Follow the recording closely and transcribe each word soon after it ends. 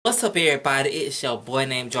What's up, everybody? It's your boy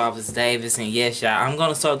named Jarvis Davis, and yes, y'all, I'm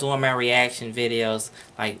gonna start doing my reaction videos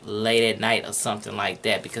like late at night or something like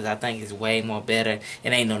that because I think it's way more better. It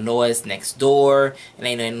ain't no noise next door, it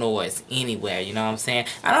ain't no noise anywhere. You know what I'm saying?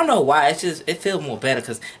 I don't know why. It's just it feels more better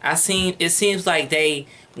because it seems like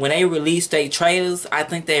when they release their trailers, I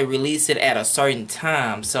think they release it at a certain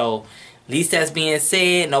time. So at least that's being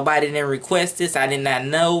said, nobody didn't request this. I did not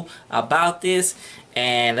know about this,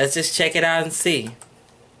 and let's just check it out and see.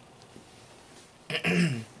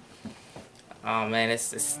 Oh man,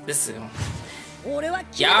 this is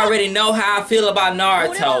y'all already know how I feel about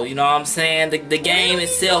Naruto. You know what I'm saying? The game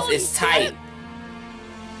itself is tight.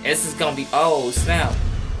 This is gonna be snap.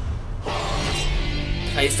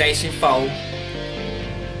 PlayStation 4.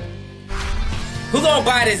 Who gonna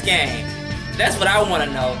buy this game? That's what I wanna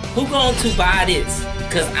know. Who going to buy this?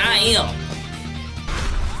 Cause I am.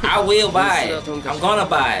 I will buy it. I'm gonna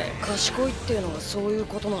buy it.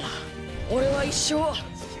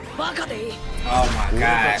 Oh my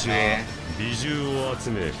god, man.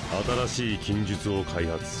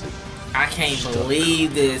 I can't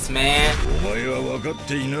believe this, man.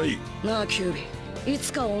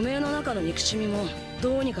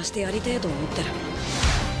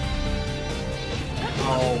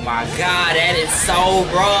 Oh my god, that is so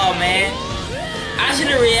raw, man. I should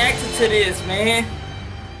have reacted to this, man.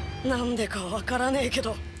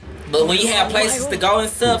 But when you have places to go and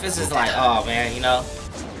stuff, it's just like, oh man, you know.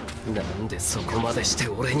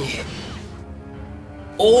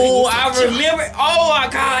 Oh, I remember. Oh my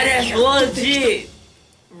god, that's legit.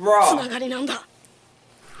 Raw.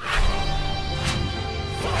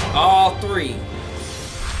 All three.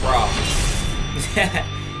 Raw.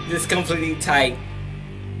 This completely tight.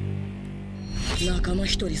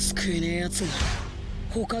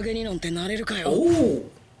 Ooh.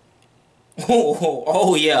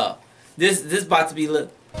 Oh yeah. This about to be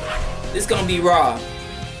this gonna be raw.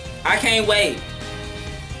 I can't wait.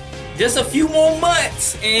 Just a few more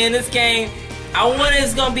months and this game, I wonder if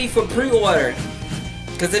it's gonna be for pre-order.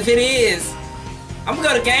 Cause if it is, I'm gonna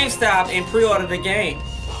go to GameStop and pre-order the game.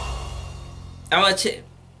 I'm gonna check.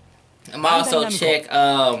 I'm also check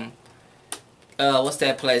what's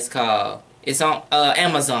that place called? It's on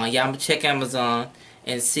Amazon. Yeah, I'm gonna check Amazon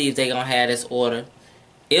and see if they gonna have this order.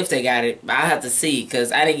 If they got it, I have to see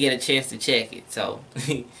because I didn't get a chance to check it. So,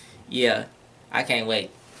 yeah, I can't wait.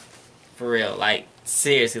 For real, like,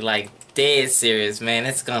 seriously, like, dead serious, man.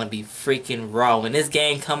 It's gonna be freaking raw. When this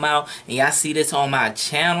game come out and y'all see this on my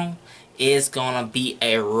channel, it's gonna be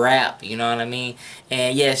a wrap. You know what I mean?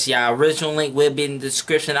 And yes, y'all, original link will be in the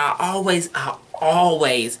description. I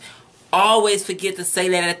always forget to say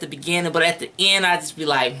that at the beginning, but at the end I just be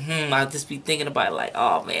like, I just be thinking about it like,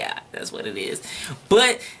 oh man, that's what it is.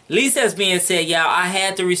 But at least that's being said, y'all, I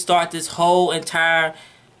had to restart this whole entire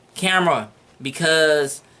camera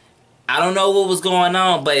because I don't know what was going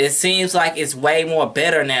on, but it seems like it's way more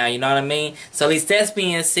better now, you know what I mean? So at least that's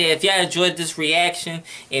being said, if y'all enjoyed this reaction,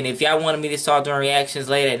 and if y'all wanted me to start doing reactions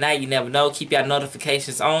late at night, you never know, keep y'all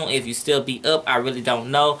notifications on. If you still be up, I really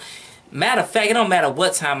don't know. Matter of fact, it don't matter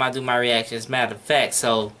what time I do my reactions, matter of fact,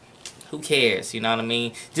 so who cares, you know what I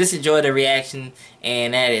mean? Just enjoy the reaction,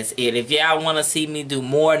 and that is it. If y'all want to see me do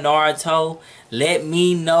more Naruto, let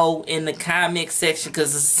me know in the comment section,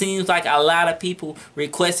 because it seems like a lot of people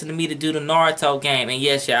requesting me to do the Naruto game. And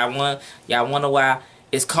yes, y'all wonder why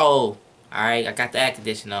it's cold. Alright, I got the air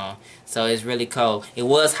conditioner on, so it's really cold. It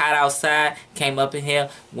was hot outside, came up in here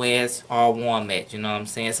where it's all warm at, you know what I'm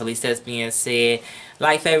saying? So at least that's being said.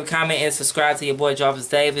 Like, favorite, comment, and subscribe to your boy Jarvis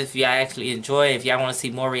Davis if y'all actually enjoy it. If y'all want to see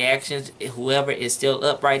more reactions, whoever is still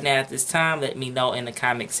up right now at this time, let me know in the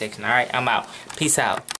comment section. Alright, I'm out. Peace out.